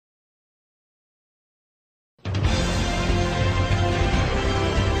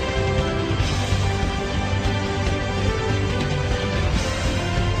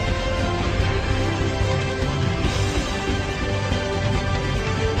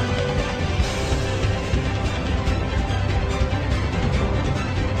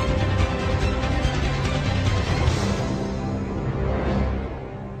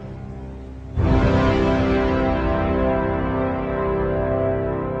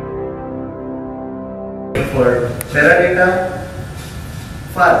for Teradata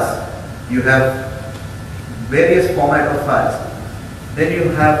files, you have various format of files. Then you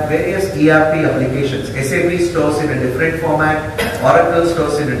have various ERP applications. SAP stores in a different format, Oracle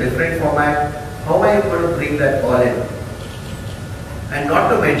stores in a different format. How are you going to bring that all in? And not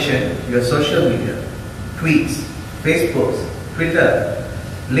to mention your social media, tweets, Facebooks, Twitter,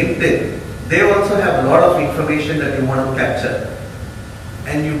 LinkedIn. They also have a lot of information that you want to capture.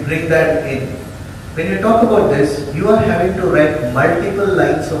 And you bring that in. When you talk about this, you are having to write multiple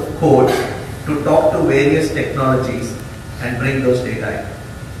lines of code to talk to various technologies and bring those data in,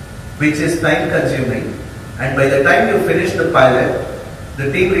 which is time consuming. And by the time you finish the pilot,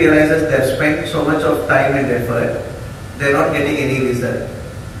 the team realizes they have spent so much of time and effort, they are not getting any result.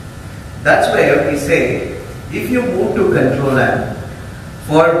 That's where we say, if you move to Control M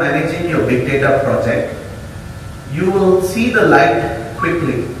for managing your big data project, you will see the light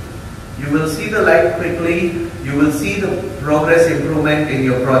quickly. You will see the light quickly, you will see the progress improvement in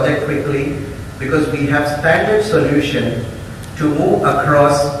your project quickly, because we have standard solution to move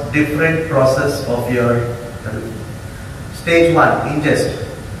across different process of your stage 1, ingest.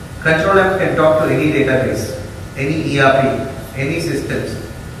 Control M can talk to any database, any ERP, any systems,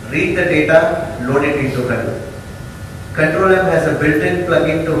 read the data, load it into Hadoop. Control M has a built-in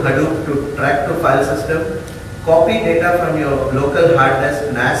plugin to Hadoop to track to file system, copy data from your local hard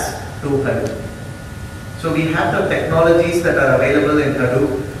disk NAS to Hadoop. So we have the technologies that are available in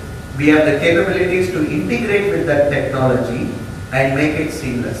Hadoop. We have the capabilities to integrate with that technology and make it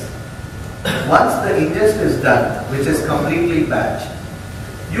seamless. Once the ingest is done, which is completely batch,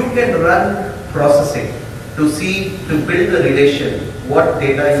 you can run processing to build the relation, what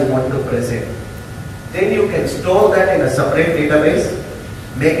data you want to present. Then you can store that in a separate database,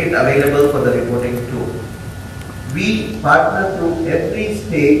 make it available for the reporting tool. We partner through every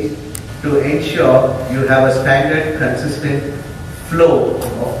stage to ensure you have a standard, consistent flow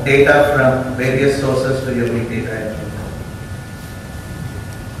of data from various sources to your big data engine.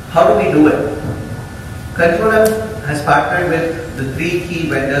 How do we do it? Control M has partnered with the 3 key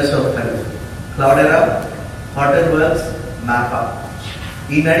vendors of Hadoop: Cloudera, Hortonworks, Mappa.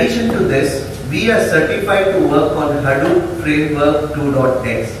 In addition to this, we are certified to work on Hadoop Framework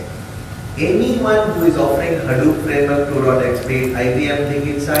 2.x. Anyone who is offering Hadoop Framework 2.x, be it IBM Think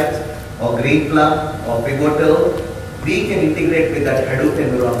Insights or Greenplum or Pivotal, we can integrate with that Hadoop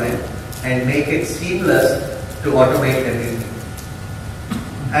environment and make it seamless to automate everything.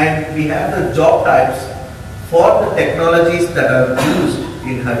 And we have the job types for the technologies that are used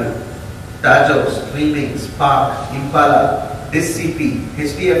in Hadoop: Tazos, Streaming, Spark, Impala, DistCP,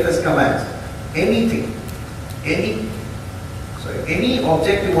 HDFS commands, anything, any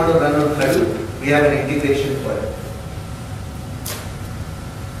object you want to run on Hadoop, we have an integration for it.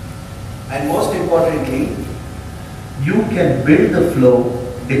 And most importantly, you can build the flow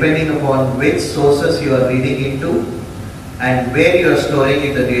depending upon which sources you are reading into and where you are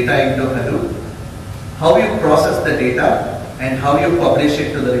storing the data into Hadoop, how you process the data, and how you publish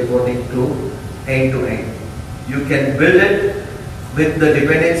it to the reporting tool end to end. You can build it with the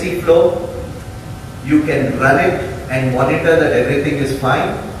dependency flow, you can run it and monitor that everything is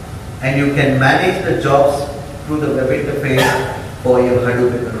fine, and you can manage the jobs through the web interface for your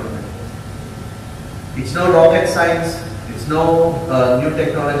Hadoop environment. It's no rocket science, it's no new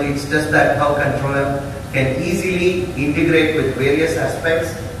technology, it's just that how Control M can easily integrate with various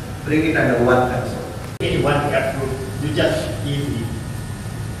aspects, bring it under one console. Anyone can approve, you just easy.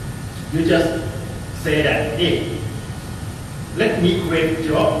 You just say that, hey, let me create a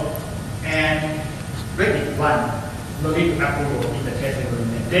job and break it one. No need to approve in the test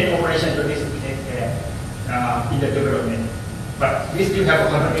environment. Then operation will need to take care in the development. But we still have a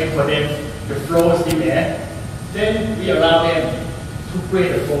control for them, the flow is still there. Then we allow them to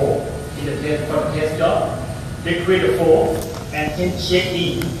create a flow in the test job. They create a flow and then check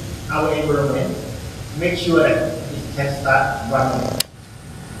in our environment, make sure that it can start running.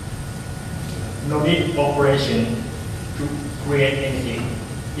 No need operation to create anything.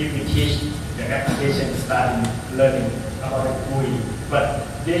 If we teach the application starting learning about the GUI, but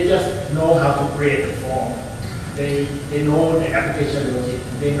they just know how to create the form. They know the application logic.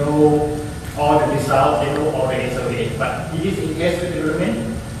 They know all the results. They know all the SOA. But it is in test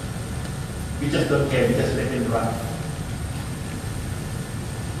environment. We just don't care. We just let them run.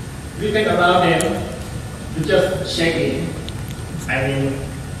 We can allow them to just check in. I mean,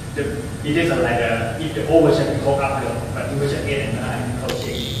 it is like if the old version we call upload, but the version 8 and 9 we call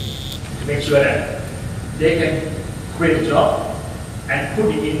check in. To make sure that they can create a job and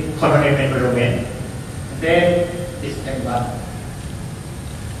put it in container environment. Then it can run.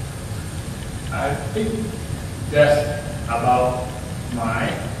 I think that's about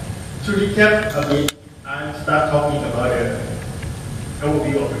mine. To recap a bit, I start talking about the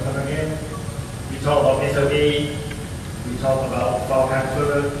overview of the company. We talk about SLA, we talk about file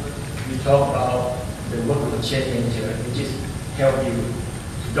transfer, we talk about the work with the change manager, which is help you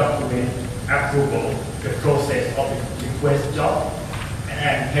to document approval, the process of the request job,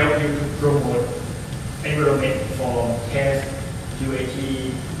 and help you to promote environment for test,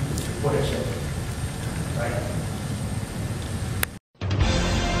 UAT, production.